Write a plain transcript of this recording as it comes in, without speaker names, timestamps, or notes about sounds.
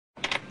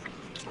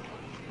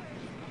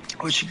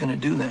What you gonna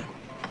do then?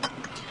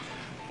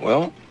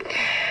 Well,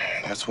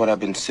 that's what I've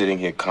been sitting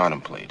here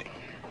contemplating.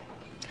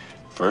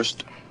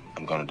 First,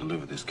 I'm gonna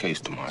deliver this case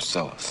to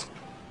Marcellus.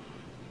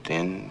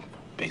 Then,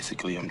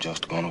 basically, I'm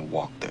just gonna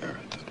walk the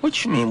earth.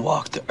 What you mean,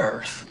 walk the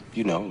earth?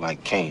 You know,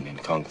 like Caine in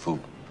Kung Fu.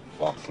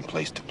 Walk from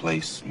place to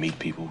place, meet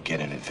people,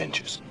 get in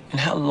adventures. And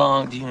how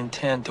long do you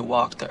intend to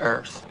walk the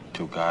earth?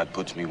 Till God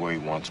puts me where he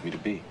wants me to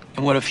be.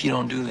 And what if you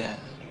don't do that?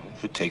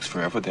 If it takes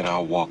forever, then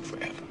I'll walk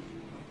forever.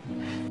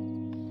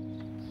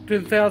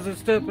 10,000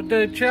 step a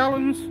day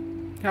challenge.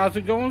 How's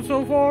it going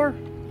so far?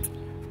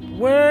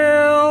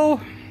 Well,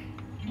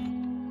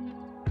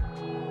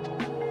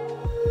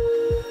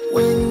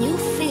 when you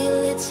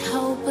feel it's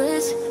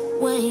hopeless,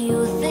 when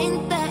you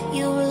think that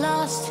you've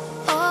lost,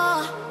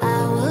 oh,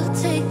 I will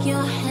take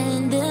your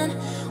hand and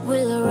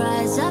we'll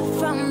rise up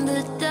from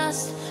the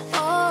dust.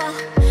 Oh,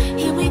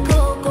 here we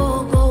go,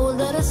 go, go,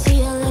 let us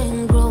heal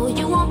and grow.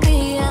 You won't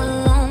be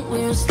alone,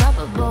 we're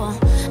unstoppable.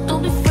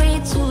 Don't be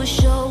afraid to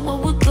show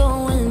what we're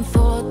going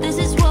for. This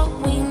is what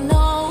we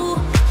know.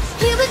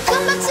 Here we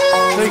come back to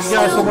life. thank you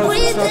guys so much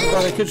for stopping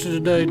by the kitchen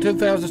today.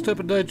 10,000 step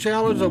a day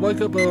challenge. I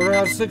wake up at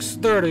around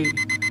 6:30.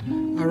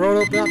 I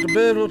roll up out to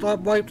bed,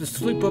 wipe the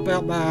sleep up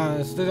out my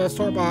eyes. Then I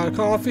start my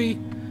coffee,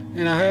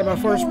 and I have my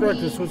first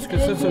breakfast, which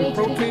consists of a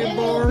protein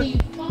bar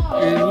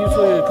and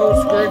usually a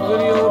Coach Greg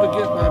video to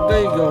get my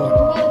day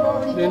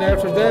going. Then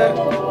after that,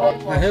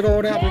 I head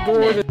on out the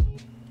door.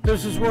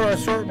 This is where I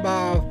start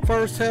my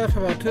first half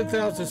of my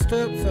 10,000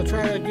 steps. I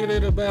try to get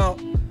in about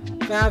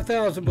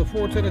 5,000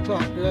 before 10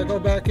 o'clock. Then I go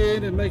back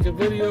in and make a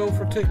video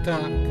for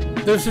TikTok.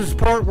 This is the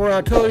part where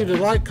I tell you to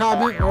like,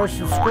 comment, or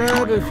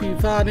subscribe if you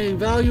find any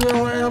value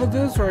out of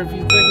this or if you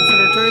think it's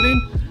entertaining.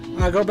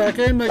 I go back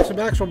in, make some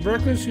actual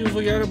breakfast,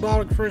 usually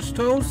anabolic French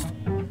toast.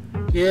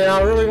 Yeah,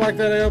 I really like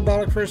that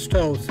anabolic French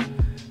toast.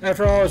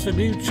 After all, it's a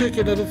new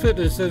chicken of the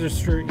fitness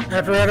industry.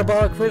 After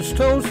anabolic French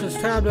toast, it's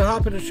time to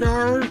hop in the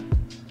shower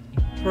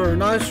for a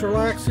nice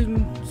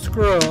relaxing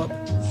scrub.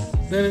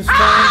 Then it's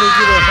time to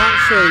get a hot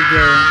shave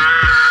going.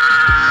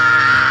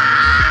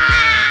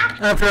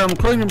 After I'm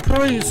clean and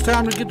pretty, it's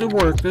time to get to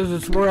work. This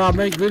is where I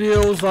make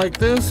videos like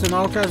this and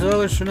all kinds of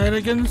other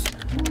shenanigans,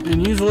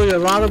 and usually a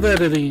lot of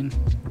editing.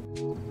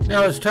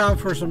 Now it's time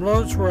for some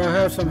lunch where I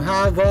have some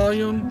high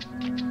volume,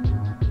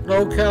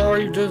 low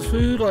calorie just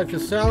food like a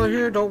salad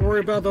here. Don't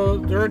worry about the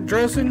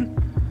dressing.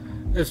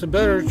 It's a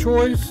better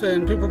choice,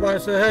 and people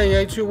might say, hey,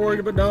 ain't you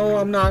worried? But no,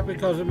 I'm not,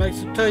 because it makes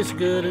it taste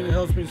good and it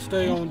helps me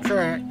stay on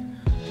track.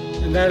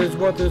 And that is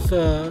what this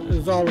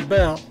is all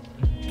about.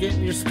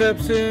 Getting your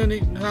steps in,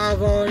 eating high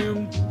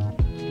volume,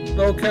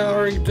 low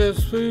calorie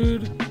just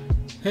food,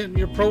 hitting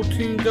your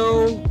protein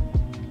goal,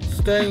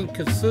 staying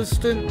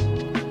consistent,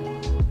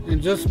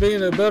 and just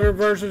being a better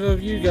version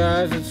of you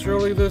guys. It's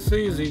really this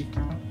easy.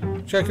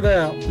 Check it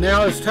out.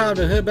 Now it's time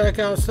to head back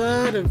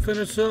outside and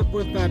finish up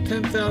with my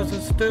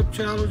 10,000 step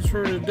challenge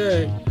for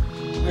today.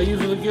 I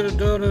usually get it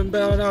done in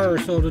about an hour or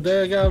so.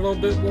 Today I got a little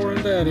bit more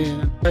than that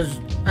in.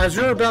 As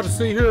you're about to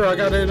see here, I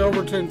got in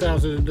over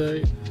 10,000 a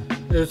day.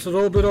 It's a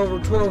little bit over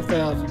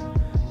 12,000.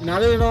 And I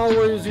didn't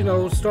always,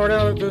 start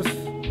out at this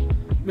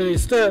many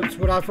steps.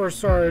 When I first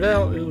started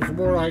out, it was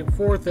more like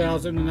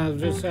 4,000, and I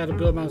just had to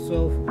build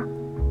myself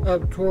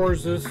up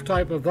towards this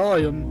type of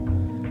volume.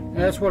 And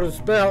that's what it's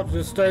about,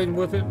 just staying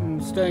with it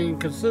and staying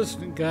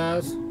consistent,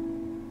 guys.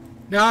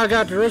 Now I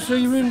got the rest of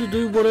the evening to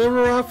do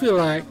whatever I feel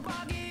like.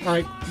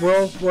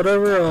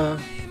 Whatever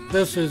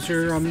this is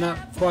here, I'm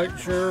not quite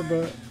sure,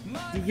 but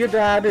you get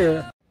the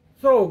idea.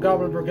 So,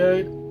 Goblin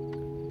Brigade,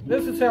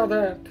 this is how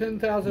that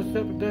 10,000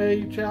 step a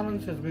day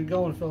challenge has been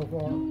going so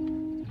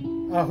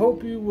far. I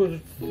hope you was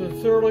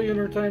sincerely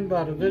entertained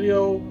by the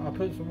video. I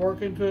put some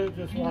work into it,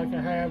 just like I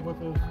have with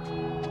this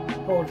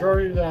whole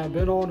journey that I've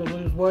been on to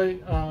lose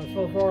weight.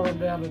 So far I'm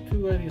down to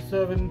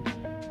 287.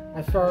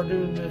 I started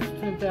doing this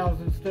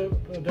 10,000 step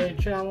a day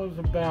challenge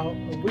about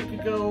a week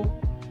ago.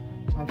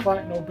 I'm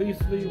fighting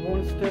obesity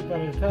one step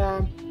at a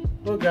time.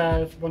 Look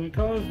guys, when it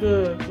comes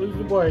to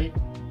losing weight,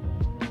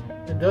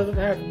 it doesn't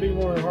have to be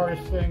one of the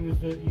hardest things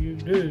that you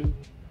do.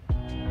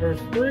 There's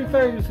three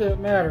things that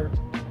matter: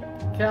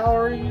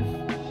 calories,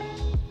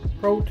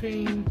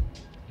 protein,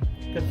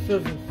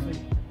 consistency.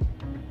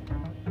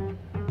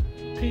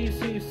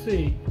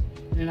 PCC.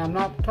 And I'm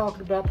not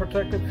talking about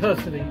protective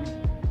custody,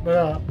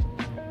 but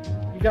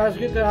you guys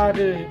get the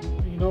idea.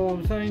 You know what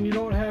I'm saying? You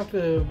don't have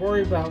to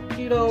worry about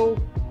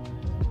keto,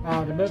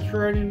 the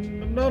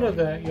Mediterranean, none of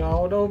that,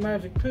 y'all. No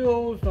magic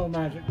pills, no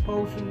magic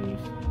potions,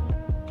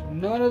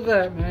 none of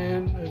that,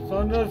 man. It's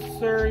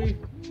unnecessary.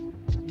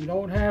 You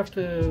don't have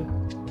to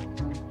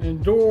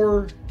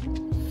endure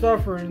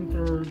suffering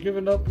through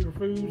giving up your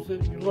foods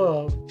that you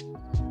love.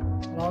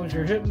 As long as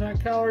you're hitting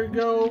that calorie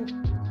goal,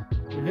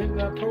 you're hitting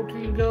that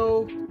protein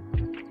goal,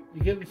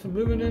 you're getting some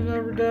movement in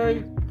every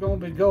day, it's going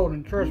to be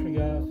golden. Trust me,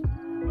 guys.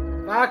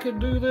 If I can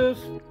do this,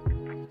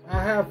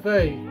 I have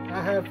faith.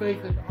 I have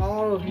faith in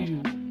all of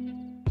you.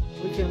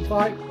 We can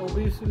fight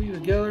obesity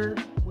together.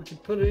 We can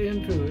put it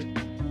into it.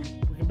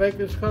 We can make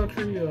this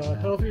country a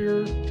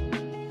healthier,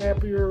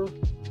 happier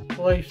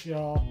place,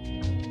 y'all.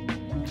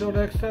 Until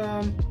next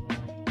time,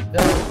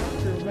 that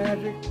is Pure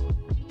Magic.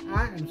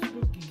 I am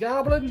Spooky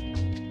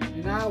Goblin,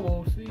 and I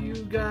will see you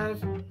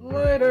guys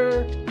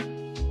later.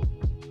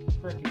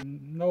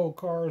 Freaking no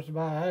cars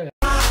by.